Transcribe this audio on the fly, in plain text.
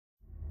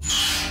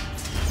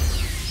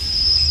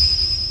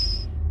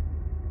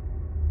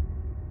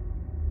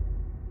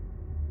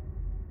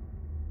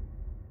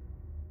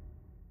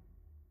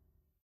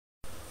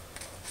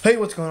Hey,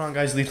 what's going on,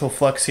 guys?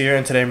 LethalFlux here,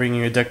 and today I'm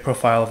bringing you a deck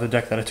profile of the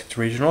deck that I took to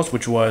regionals,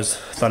 which was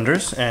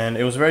Thunders, and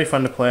it was very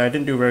fun to play. I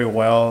didn't do very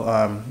well,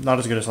 not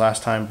as good as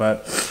last time,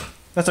 but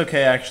that's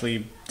okay. I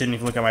actually didn't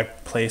even look at my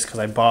place because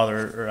I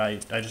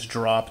just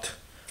dropped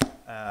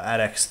at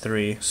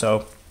X3.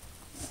 So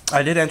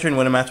I did enter and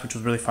win a match, which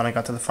was really fun. I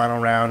got to the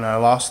final round, and I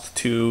lost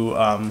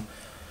to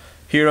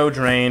Hero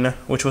Drain,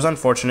 which was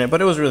unfortunate,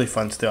 but it was really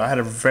fun still. I had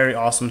a very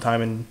awesome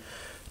time in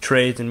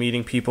trades and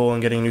meeting people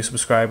and getting new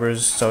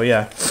subscribers. So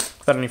yeah,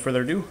 without any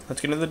further ado, let's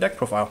get into the deck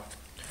profile.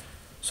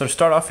 So to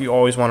start off, you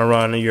always want to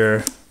run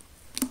your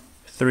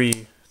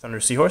 3 Thunder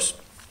Seahorse,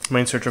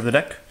 main searcher of the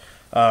deck.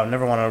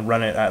 Never want to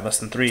run it at less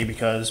than 3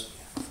 because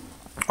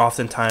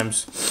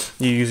oftentimes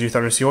you use your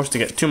Thunder Seahorse to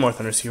get 2 more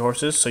Thunder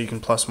Seahorses so you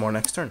can plus more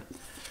next turn.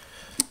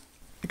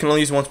 You can only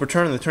use it once per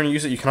turn, and the turn you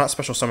use it, you cannot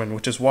special summon,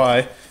 which is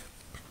why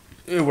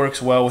it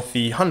works well with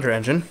the Hunter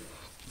engine,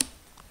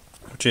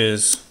 which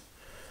is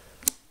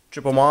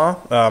Triple Maw.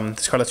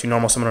 This card lets you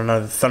normal summon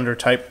another Thunder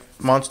type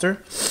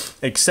monster,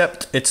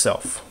 except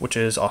itself, which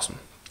is awesome.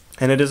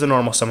 And it is a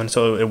normal summon,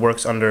 so it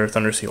works under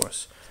Thunder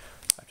Seahorse.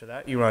 After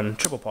that, you run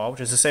Triple Paw,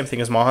 which is the same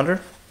thing as Maw Hunter,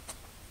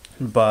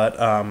 but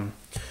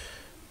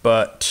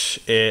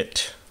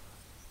it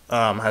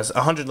has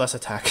 100 less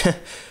attack,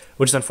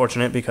 which is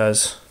unfortunate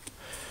because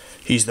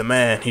he's the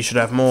man. He should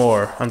have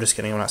more. I'm just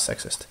kidding. I'm not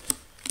sexist,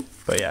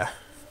 but yeah.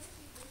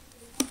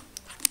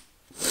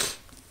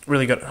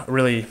 Really good,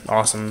 really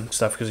awesome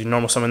stuff because you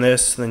normal summon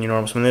this, then you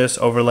normal summon this,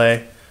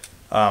 overlay.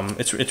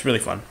 It's really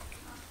fun.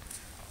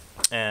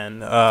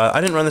 And I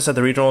didn't run this at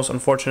the regionals,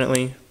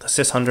 unfortunately, the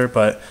Sis Hunter,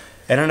 but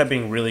it ended up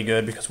being really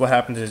good because what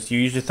happens is you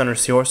use your Thunder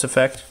Seahorse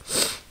effect,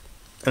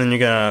 and then you're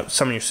gonna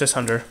summon your Sis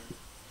Hunter.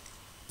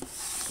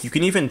 You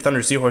can even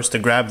Thunder Seahorse to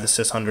grab the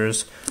Sis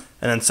Hunters,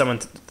 and then summon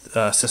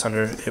Sis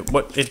Hunter.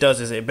 What it does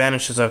is it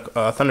banishes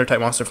a Thunder type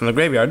monster from the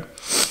graveyard,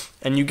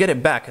 and you get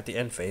it back at the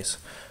end phase.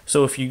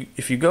 So if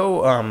you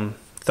go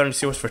Thunder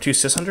Seahorse for 2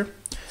 Sis Hunter,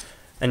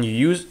 and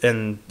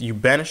you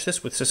banish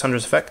this with Sis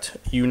Hunter's effect,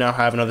 you now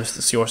have another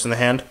Seahorse in the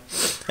hand.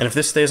 And if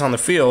this stays on the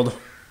field,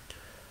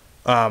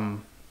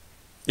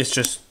 it's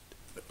just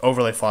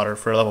overlay fodder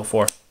for level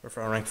 4 or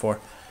for rank 4,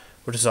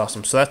 which is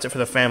awesome. So that's it for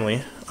the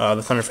family,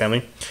 the Thunder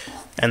family,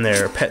 and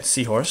their pet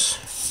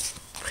Seahorse.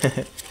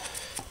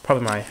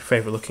 Probably my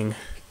favorite looking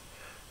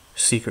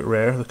secret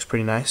rare. Looks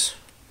pretty nice.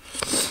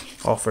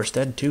 All first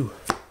ed too.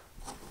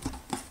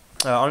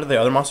 Onto the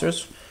other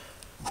monsters.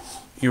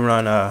 You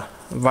run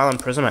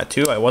Violent Prism at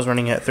 2. I was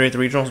running it at 3 at the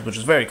regionals, which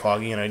is very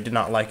cloggy, and I did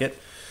not like it.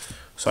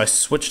 So I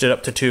switched it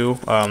up to 2.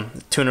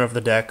 Tuner of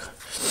the deck.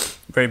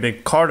 Very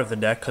big card of the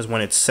deck, because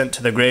when it's sent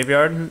to the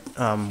graveyard,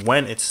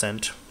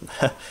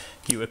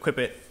 you equip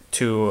it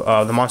to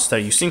the monster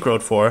that you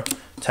synchroed for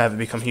to have it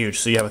become huge.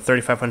 So you have a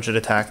 3500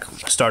 attack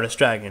Stardust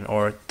Dragon,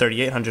 or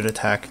 3800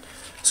 attack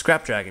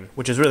Scrap Dragon,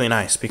 which is really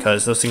nice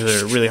because those things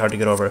are really hard to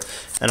get over.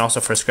 And also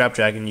for Scrap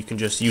Dragon, you can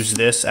just use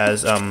this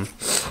as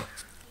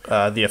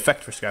the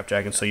effect for Scrap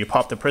Dragon. So you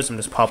pop the prism,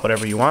 just pop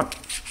whatever you want,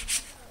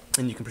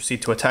 and you can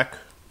proceed to attack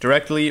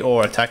directly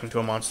or attack into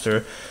a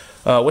monster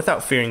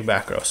without fearing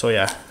back row. So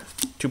yeah,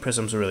 2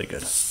 prisms are really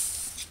good.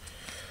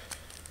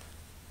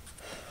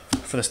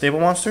 For the stable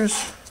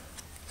monsters,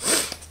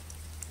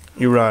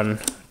 you run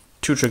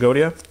 2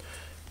 Tragodia.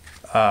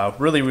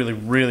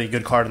 Really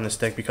good card in this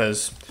deck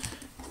because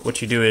what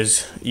you do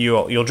is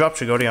you'll drop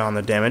Tragodia on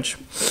the damage,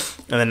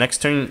 and the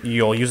next turn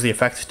you'll use the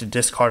effect to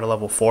discard a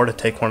level 4 to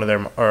take one of their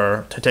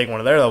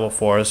level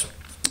 4s,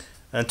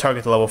 and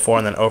target the level 4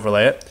 and then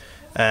overlay it.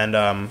 And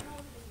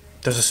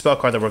there's a spell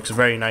card that works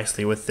very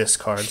nicely with this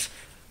card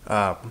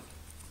that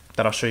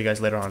I'll show you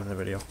guys later on in the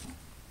video.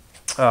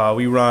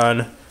 We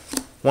run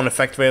 1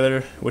 Effect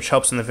Veiler, which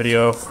helps in the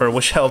video, or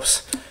which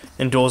helps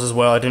in duels as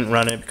well. I didn't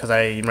run it because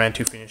I ran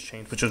 2 Phoenix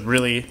Chains, which was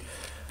really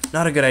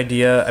not a good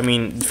idea. I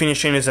mean, Phoenix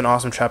Chain is an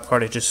awesome trap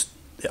card.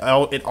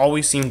 It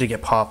always seemed to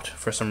get popped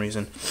for some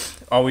reason.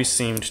 It always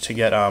seemed to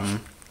get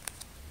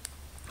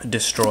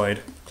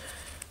destroyed.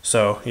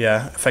 So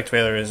yeah, Effect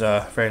Veiler is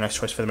a very nice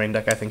choice for the main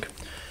deck, I think.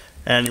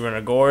 And you run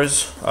a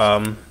Gores.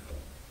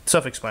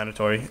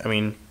 Self-explanatory. I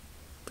mean,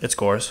 it's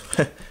Gores.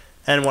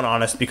 And 1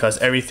 Honest because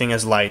everything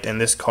is light, and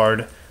this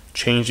card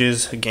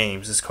changes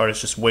games. This card is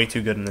just way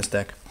too good in this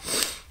deck.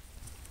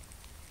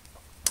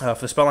 For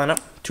the spell lineup,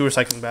 2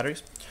 Recycling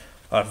Batteries.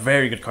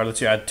 Very good card. Lets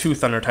you add 2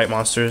 Thunder type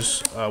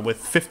monsters with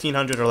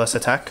 1500 or less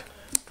attack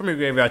from your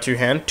graveyard to your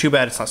hand. Too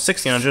bad it's not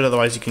 1600,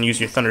 otherwise you can use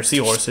your Thunder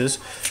Seahorses,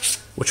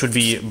 which would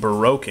be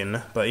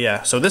broken. But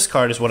yeah, so this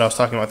card is what I was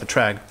talking about, the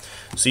Trag.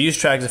 So you use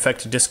Trag's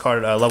effect to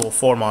discard a level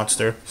 4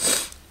 monster,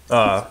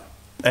 and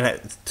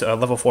a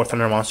level 4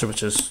 Thunder monster,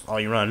 which is all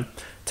you run.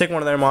 Take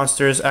one of their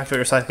monsters,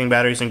 activate Recycling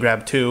Batteries, and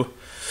grab 2.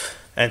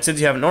 And since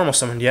you haven't normal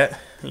summoned yet,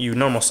 you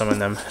normal summon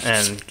them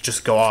and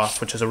just go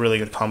off, which is a really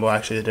good combo.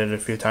 Actually, I did it a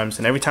few times,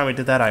 and every time I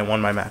did that, I won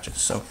my matches.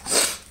 So,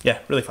 yeah,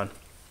 really fun.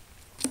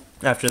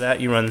 After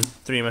that, you run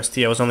 3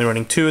 MST. I was only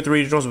running 2 at the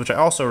regionals, which I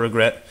also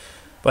regret,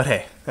 but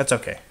hey, that's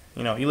okay.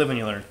 You know, you live and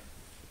you learn.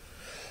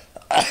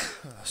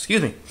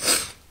 Excuse me.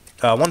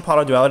 One Pot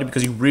of Duality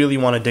because you really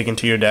want to dig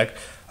into your deck.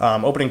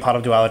 Opening Pot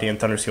of Duality and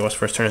Thunder Seahorse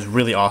first turn is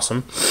really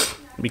awesome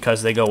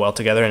because they go well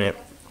together, and it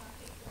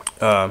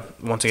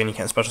once again, you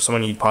can't special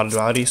summon, you need Pot of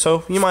Duality,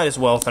 so you might as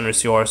well Thunder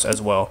Seahorse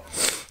as well.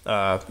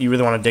 You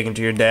really want to dig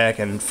into your deck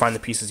and find the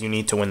pieces you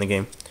need to win the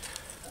game.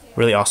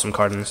 Really awesome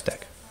card in this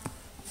deck.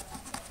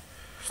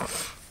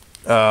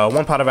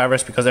 One Pot of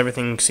Avarice because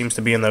everything seems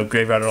to be in the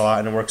graveyard a lot,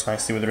 and it works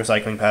nicely with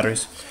recycling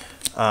batteries.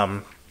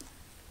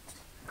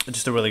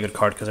 Just a really good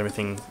card because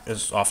everything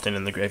is often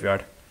in the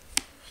graveyard.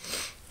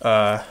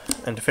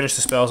 And to finish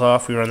the spells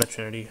off, we run the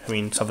Trinity. I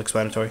mean,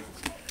 self-explanatory.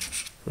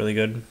 Really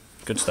good.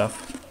 Good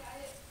stuff.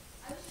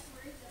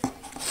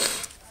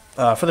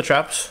 For the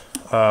traps,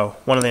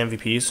 one of the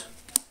MVPs,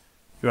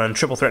 you run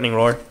Triple Threatening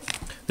Roar.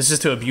 This is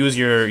to abuse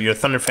your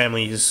Thunder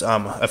family's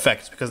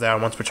effects because they are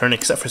once per turn,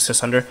 except for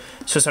Sissunder.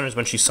 Sissunder is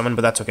when she's summoned,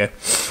 but that's okay.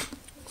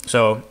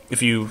 So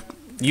if you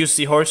use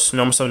Seahorse,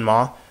 normal summon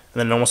Maw, and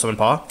then normal summon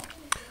Paw,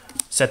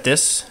 set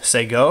this,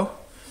 say go,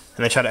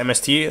 and they try to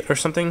MST or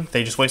something,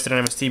 they just wasted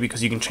an MST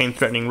because you can chain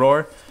Threatening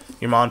Roar,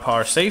 your Maw and Paw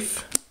are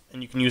safe,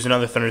 and you can use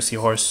another Thunder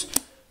Seahorse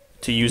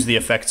to use the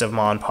effects of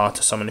Maw and Paw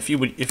to summon if you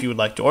would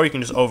like to, or you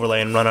can just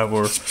overlay and run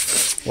over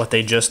what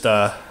they just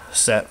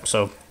set.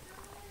 So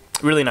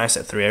really nice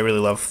at 3. I really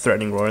love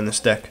Threatening Roar in this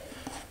deck.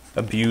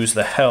 Abuse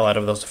the hell out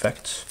of those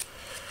effects.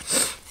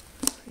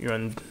 You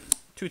run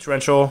 2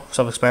 Torrential,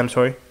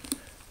 self-explanatory,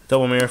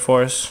 double Mirror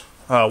Force,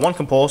 1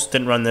 Compulse,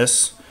 didn't run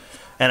this,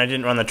 and I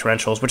didn't run the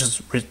Torrentials, which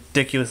is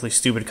ridiculously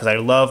stupid because I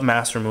love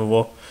mass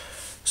removal.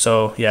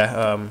 So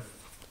yeah,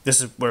 this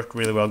has worked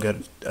really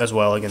good as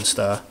well against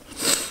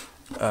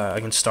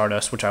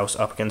Stardust, which I was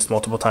up against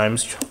multiple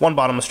times. 1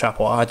 Bottomless Trap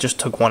Wall. I just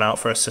took 1 out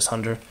for a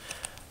Sissunder,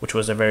 which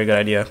was a very good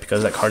idea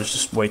because that card is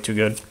just way too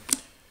good.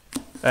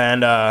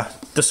 And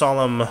the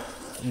Solemn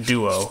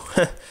Duo,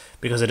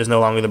 because it is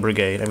no longer the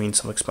Brigade. I mean,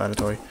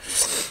 self-explanatory.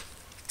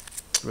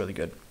 Really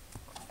good.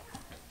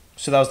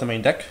 So that was the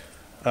main deck.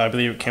 I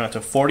believe it came out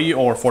to 40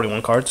 or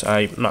 41 cards.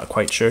 I'm not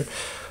quite sure.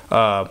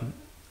 For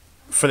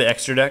the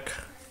extra deck,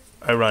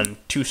 I run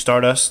 2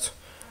 Stardust.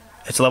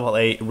 It's level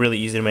 8, really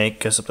easy to make,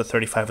 gets up to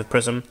 35 with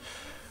Prism.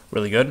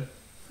 Really good.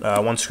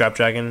 1 Scrap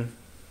Dragon,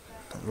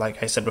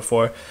 like I said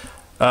before.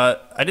 I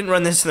didn't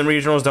run this in the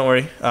regionals, don't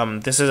worry.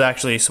 This is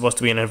actually supposed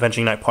to be an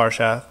Avenging Knight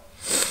Parshath.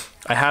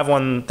 I have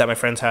one that my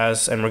friends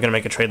has, and we're going to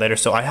make a trade later.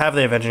 So I have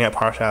the Avenging Knight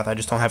Parshath, I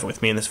just don't have it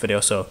with me in this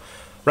video. So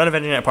run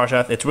Avenging Knight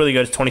Parshath, it's really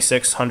good, it's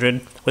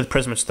 2600. With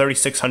Prism it's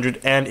 3600,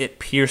 and it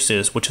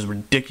pierces, which is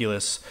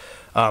ridiculous.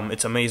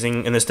 It's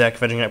amazing in this deck.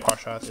 Avenging Knight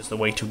Parshath is the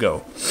way to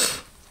go.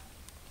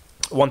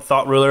 1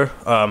 Thought Ruler,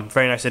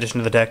 very nice addition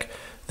to the deck.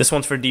 This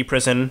one's for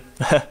D-Prison,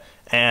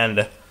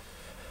 and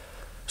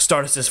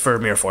Stardust is for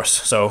Mirror Force.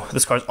 So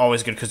this card's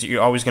always good because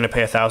you're always going to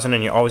pay 1,000,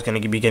 and you're always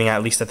going to be getting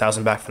at least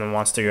 1,000 back from the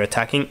monster you're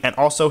attacking. And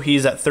also,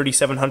 he's at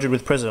 3,700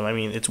 with Prism. I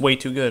mean, it's way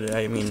too good.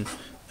 I mean,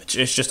 it's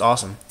just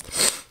awesome.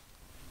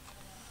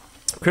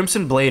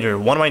 Crimson Blader,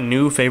 one of my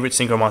new favorite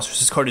synchro monsters.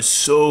 This card is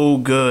so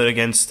good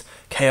against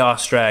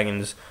Chaos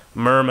Dragons,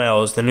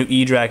 Mermails, the new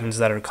E-Dragons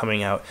that are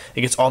coming out.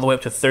 It gets all the way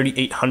up to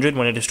 3,800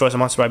 when it destroys a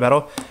monster by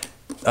battle.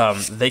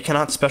 They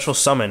cannot special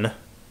summon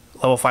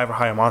level 5 or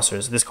higher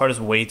monsters. This card is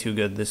way too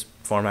good, this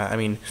format. I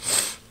mean,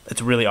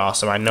 it's really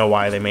awesome. I know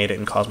why they made it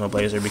in Cosmo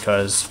Blazer,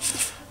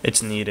 because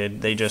it's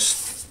needed.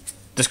 This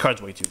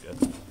card's way too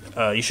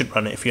good. You should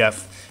run it if you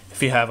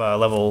have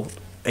level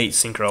 8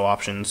 synchro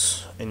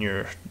options in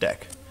your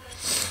deck.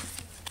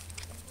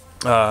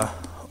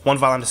 1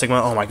 Violent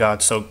Sigma, oh my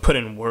god, so put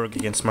in work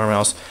against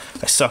Mermails.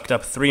 I sucked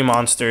up 3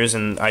 monsters,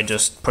 and I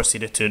just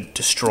proceeded to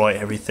destroy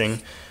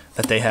everything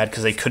that they had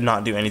because they could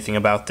not do anything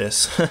about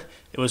this.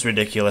 It was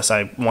ridiculous.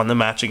 I won the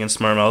match against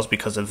Mermails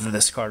because of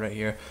this card right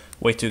here.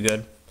 Way too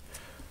good.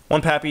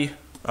 1 Pappy,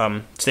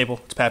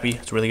 staple, it's Pappy,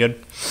 it's really good.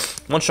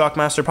 1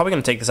 Shockmaster, probably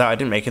going to take this out. I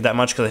didn't make it that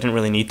much because I didn't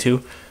really need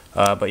to,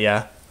 but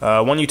yeah.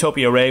 1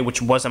 Utopia Ray, which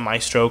was a My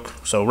Stroke,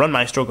 so run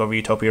My Stroke over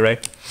Utopia Ray.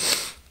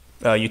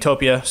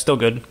 Utopia, still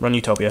good, run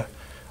Utopia.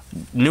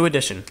 New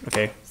addition,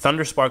 okay,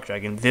 Thunder Spark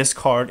Dragon. This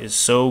card is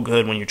so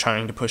good when you're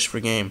trying to push for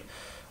game.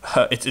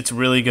 It's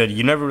really good.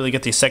 You never really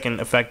get the second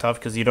effect off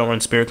because you don't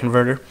run Spirit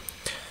Converter,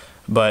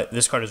 but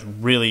this card is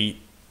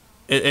really,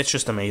 it's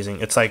just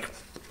amazing. It's like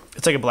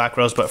a Black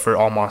Rose, but for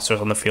all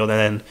monsters on the field, and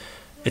then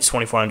it's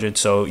 2400,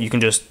 so you can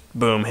just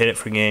boom hit it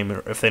for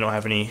game if they don't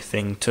have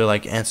anything to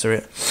like answer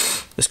it.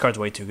 This card's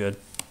way too good.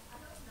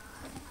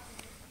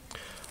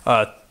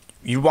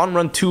 You want to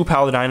run 2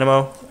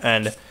 Paladynamo,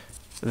 and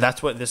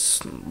that's what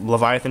this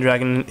Leviathan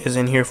Dragon is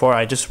in here for.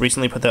 I just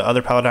recently put the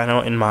other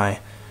Paladino in my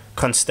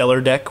Constellar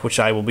deck, which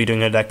I will be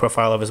doing a deck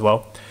profile of as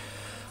well.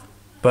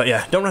 But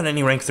yeah, don't run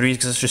any rank 3s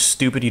because it's just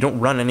stupid. You don't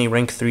run any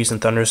rank 3s in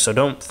Thunders, so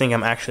don't think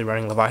I'm actually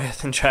running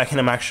Leviathan Dragon.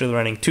 I'm actually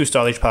running 2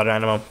 Starlight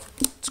Paladino.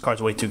 This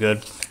card's way too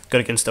good.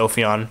 Good against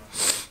Ophion.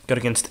 Good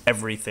against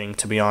everything,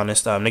 to be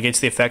honest. Negates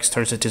the effects,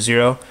 turns it to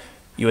 0.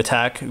 You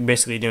attack,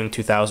 basically doing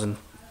 2,000.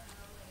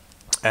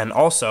 And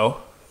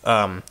also,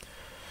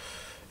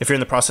 if you're in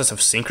the process of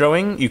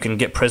synchroing, you can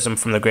get Prism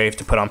from the grave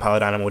to put on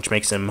Paladynamo, which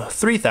makes him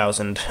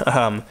 3,000.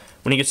 When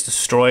he gets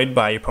destroyed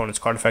by your opponent's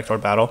card effect or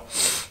battle,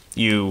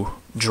 you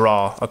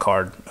draw a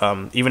card.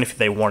 Even if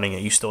they warning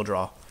it, you still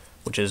draw,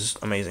 which is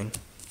amazing.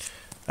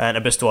 And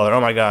Abyss Dweller,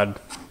 oh my god,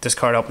 this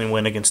card helped me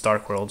win against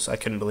Dark Worlds. I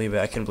couldn't believe it.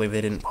 I couldn't believe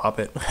they didn't pop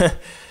it.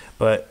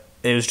 But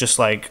it was just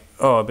like,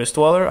 oh, Abyss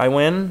Dweller, I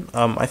win,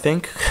 I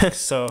think.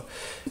 So,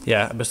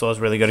 yeah, Abyss Dweller is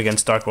really good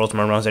against Dark Worlds,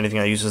 Murmurs, anything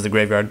that uses the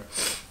graveyard.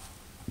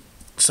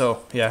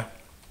 So, yeah.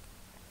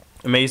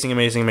 Amazing,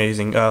 amazing,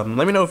 amazing.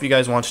 Let me know if you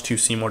guys want to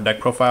see more deck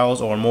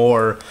profiles or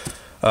more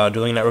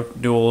Dueling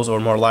Network duels or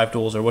more live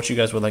duels, or what you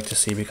guys would like to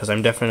see, because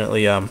I'm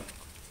definitely, I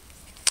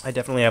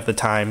definitely have the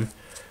time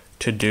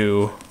to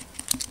do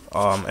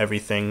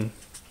everything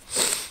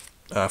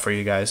for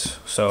you guys.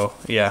 So,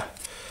 yeah.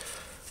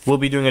 We'll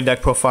be doing a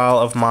deck profile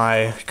of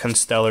my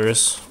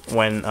Constellars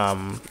when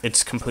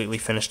it's completely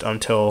finished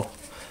until,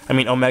 I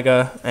mean,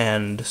 Omega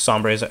and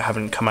Sombres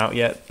haven't come out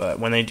yet, but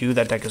when they do,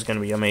 that deck is going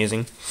to be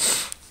amazing.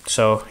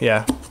 So,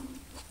 yeah.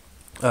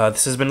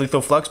 This has been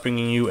LethalFlux,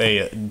 bringing you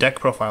a deck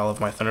profile of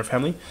my Thunder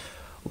family.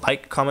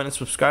 Like, comment, and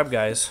subscribe,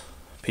 guys.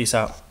 Peace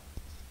out.